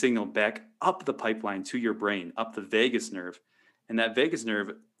sending a signal back up the pipeline to your brain, up the vagus nerve, and that vagus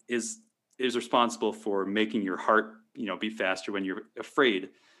nerve is responsible for making your heart, beat faster when you're afraid.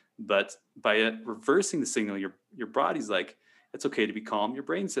 But by reversing the signal, your body's like, it's okay to be calm. Your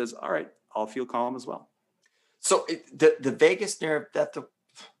brain says, all right, I'll feel calm as well. So the vagus nerve,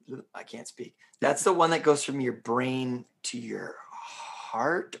 I can't speak. That's the one that goes from your brain to your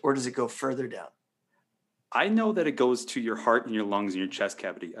heart, or does it go further down? I know that it goes to your heart and your lungs and your chest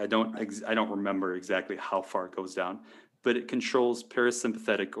cavity. I don't remember exactly how far it goes down, but it controls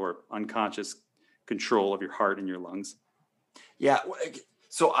parasympathetic or unconscious control of your heart and your lungs. Yeah.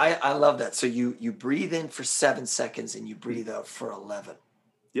 So I love that. So you breathe in for 7 seconds and you breathe out for 11.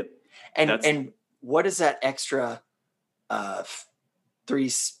 Yep. And what does that extra 3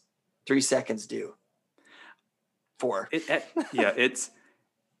 seconds do? 4.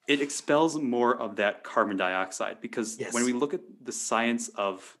 It expels more of that carbon dioxide, because when we look at the science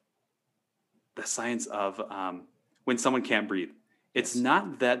of when someone can't breathe, it's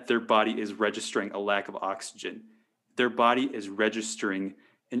not that their body is registering a lack of oxygen. Their body is registering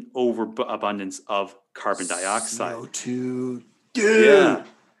an overabundance of carbon dioxide. CO2. Yeah.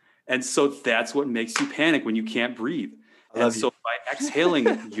 And so that's what makes you panic when you can't breathe. And so by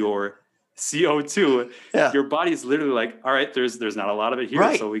exhaling your CO2, your body is literally like, all right, there's not a lot of it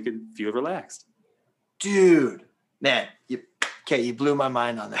here, so we can feel relaxed. Dude, man, you blew my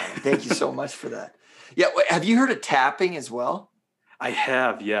mind on that. Thank you so much for that. Yeah, have you heard of tapping as well? I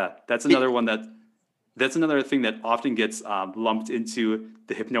have, yeah. That's another one that's another thing that often gets lumped into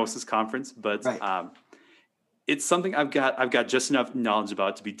the hypnosis conference, but it's something I've got just enough knowledge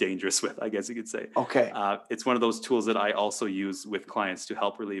about to be dangerous with, I guess you could say. Okay. It's one of those tools that I also use with clients to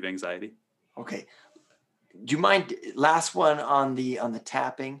help relieve anxiety. Okay. Do you mind last one on the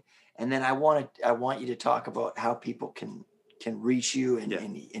tapping, and then I want you to talk about how people can reach you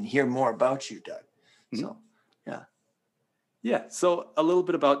and hear more about you, Doug. So, yeah. So a little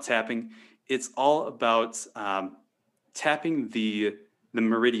bit about tapping. It's all about tapping the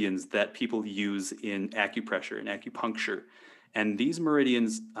meridians that people use in acupressure and acupuncture. And these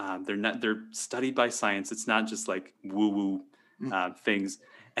meridians, they're studied by science. It's not just like woo-woo things.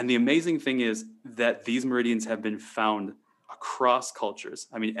 And the amazing thing is that these meridians have been found across cultures.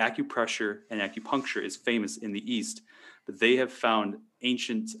 I mean, acupressure and acupuncture is famous in the East, but they have found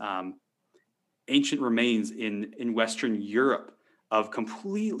ancient remains in Western Europe of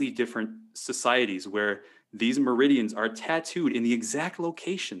completely different societies where these meridians are tattooed in the exact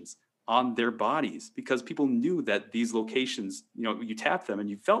locations on their bodies, because people knew that these locations, you tap them and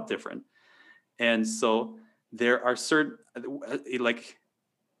you felt different. And so there are certain, like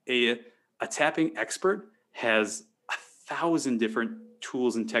a tapping expert has 1,000 different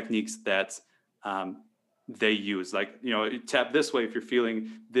tools and techniques that they use. Like, tap this way if you're feeling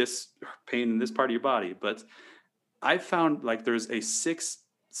this pain in this part of your body. But I found like there's a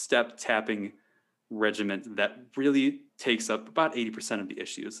 6-step tapping regiment that really takes up about 80% of the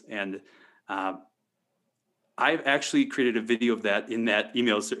issues. And I've actually created a video of that in that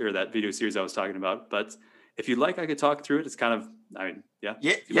that video series I was talking about. But if you'd like, I could talk through it. It's kind of,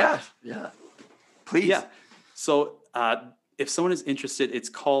 please. Yeah. So if someone is interested, it's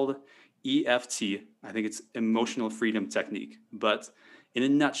called EFT. I think it's Emotional Freedom Technique. But in a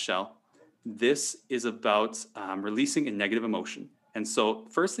nutshell, this is about releasing a negative emotion. And so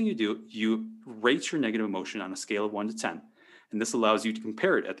first thing you do, you rate your negative emotion on a scale of 1 to 10. And this allows you to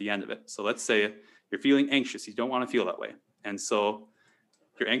compare it at the end of it. So let's say you're feeling anxious. You don't want to feel that way. And so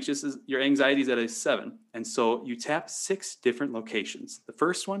your anxiety is at a 7. And so you tap 6 different locations. The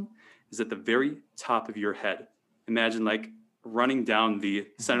first one is at the very top of your head. imagine like running down the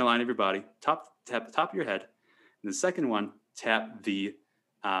center line of your body, tap the top of your head. And the second one, tap the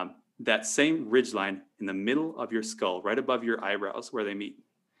that same ridge line in the middle of your skull, right above your eyebrows where they meet.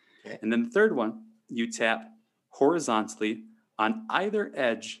 Okay. And then the third one, you tap horizontally on either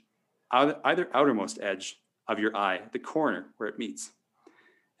outermost edge of your eye, the corner where it meets.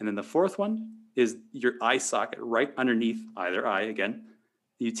 And then the fourth one is your eye socket right underneath either eye again.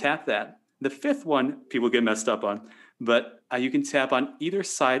 You tap that. The fifth one, people get messed up on, but you can tap on either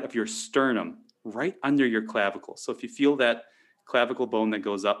side of your sternum, right under your clavicle. So if you feel that clavicle bone that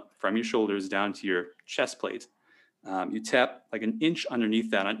goes up from your shoulders down to your chest plate, you tap like an inch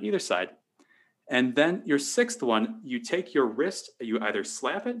underneath that on either side. And then your sixth one, you take your wrist, you either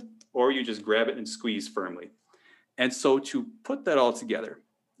slap it or you just grab it and squeeze firmly. And so to put that all together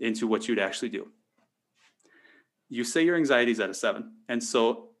into what you'd actually do, you say your anxiety is at a 7. And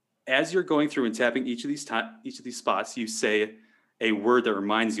so as you're going through and tapping each of these spots, you say a word that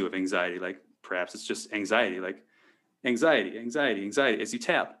reminds you of anxiety. Like perhaps it's just anxiety, like anxiety, anxiety, anxiety as you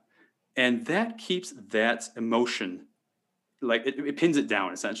tap. And that keeps that emotion, like it pins it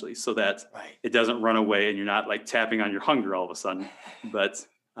down essentially so that it doesn't run away and you're not like tapping on your hunger all of a sudden. But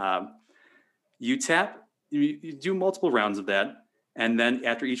you tap, you do multiple rounds of that. And then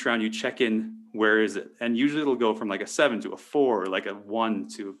after each round, you check in, where is it? And usually it'll go from like a 7 to a 4, or like a 1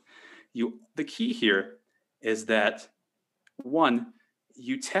 to you. The key here is that 1,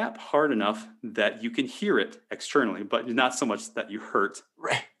 you tap hard enough that you can hear it externally, but not so much that you hurt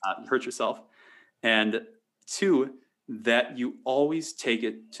yourself. And 2, that you always take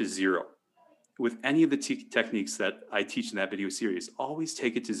it to 0. With any of the techniques that I teach in that video series, always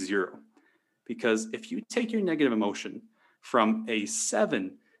take it to 0. Because if you take your negative emotion from a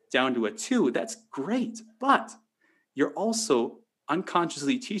 7 down to a 2, that's great. But you're also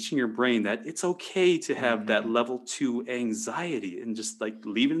unconsciously teaching your brain that it's okay to have that level 2 anxiety and just like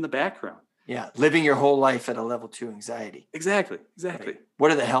leave it in the background. Yeah. Living your whole life at a level 2 anxiety. Exactly. Right.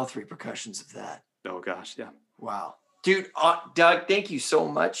 What are the health repercussions of that? Oh gosh. Yeah. Wow. Dude, Doug, thank you so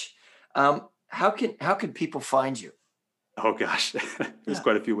much. How can people find you? Oh gosh, there's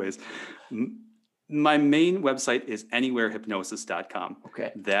quite a few ways. My main website is anywherehypnosis.com.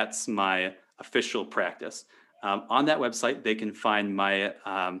 Okay. That's my official practice. On that website, they can find my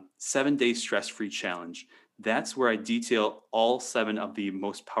 7-day stress-free challenge. That's where I detail all 7 of the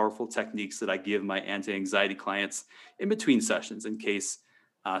most powerful techniques that I give my anti-anxiety clients in between sessions in case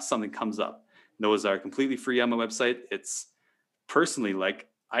something comes up. Those are completely free on my website. It's personally like,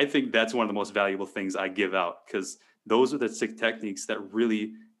 I think that's one of the most valuable things I give out, because those are the techniques that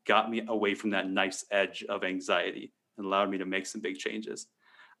really got me away from that knife's edge of anxiety and allowed me to make some big changes.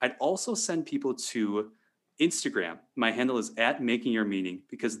 I'd also send people to Instagram. My handle is @makingyourmeaning,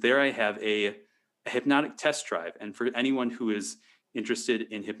 because there I have a hypnotic test drive. And for anyone who is interested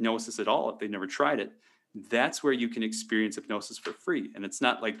in hypnosis at all, if they've never tried it, that's where you can experience hypnosis for free. And it's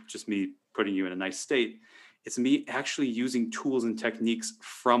not like just me putting you in a nice state. It's me actually using tools and techniques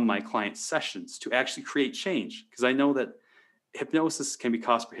from my client sessions to actually create change. Because I know that hypnosis can be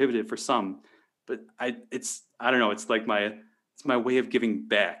cost prohibitive for some, but I don't know. It's like it's my way of giving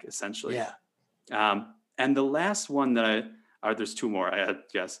back essentially. Yeah. And the last one that there's 2 more. I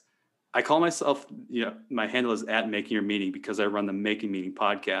guess I call myself, my handle is @makingyourmeaning, because I run the Making Meaning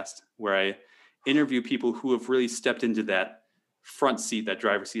podcast, where I interview people who have really stepped into that front seat, that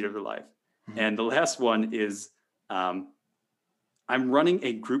driver's seat of their life. Mm-hmm. And the last one is I'm running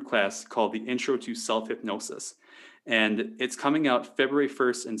a group class called the Intro to Self-Hypnosis. And it's coming out February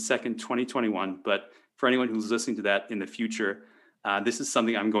 1st and 2nd, 2021. But for anyone who's listening to that in the future, this is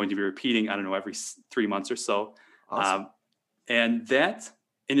something I'm going to be repeating, I don't know, every 3 months or so. Awesome. And that,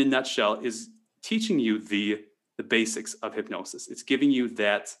 in a nutshell, is teaching you the basics of hypnosis. It's giving you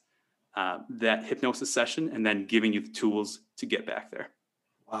that hypnosis session and then giving you the tools to get back there.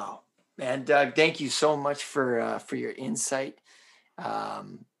 Wow. Man, Doug, thank you so much for your insight.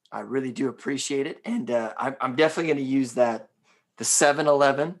 I really do appreciate it. And I'm definitely going to use the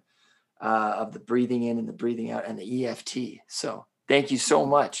 7-11 of the breathing in and the breathing out and the EFT. So thank you so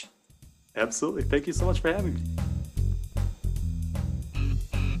much. Absolutely. Thank you so much for having me.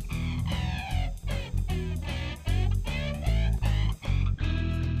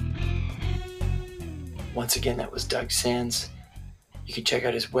 Once again, that was Doug Sands. You can check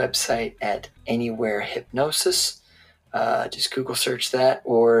out his website at Anywhere Hypnosis. Just Google search that,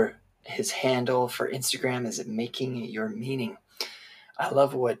 or his handle for Instagram is Making Your Meaning. I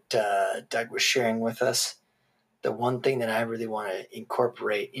love what Doug was sharing with us. The one thing that I really want to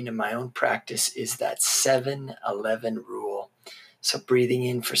incorporate into my own practice is that 7-11 rule. So breathing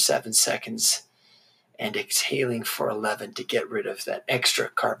in for 7 seconds and exhaling for 11 to get rid of that extra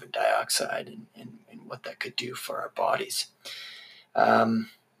carbon dioxide and what that could do for our bodies. I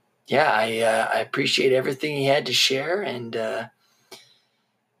appreciate everything he had to share. And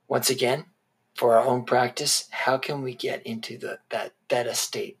once again, for our own practice, how can we get into that theta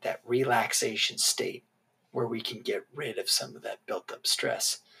state, that relaxation state, where we can get rid of some of that built up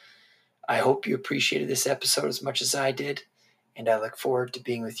stress? I hope you appreciated this episode as much as I did, and I look forward to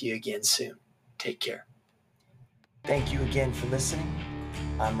being with you again soon. Take care. Thank you again for listening.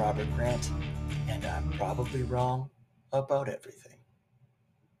 I'm Robert Grant, and I'm probably wrong about everything.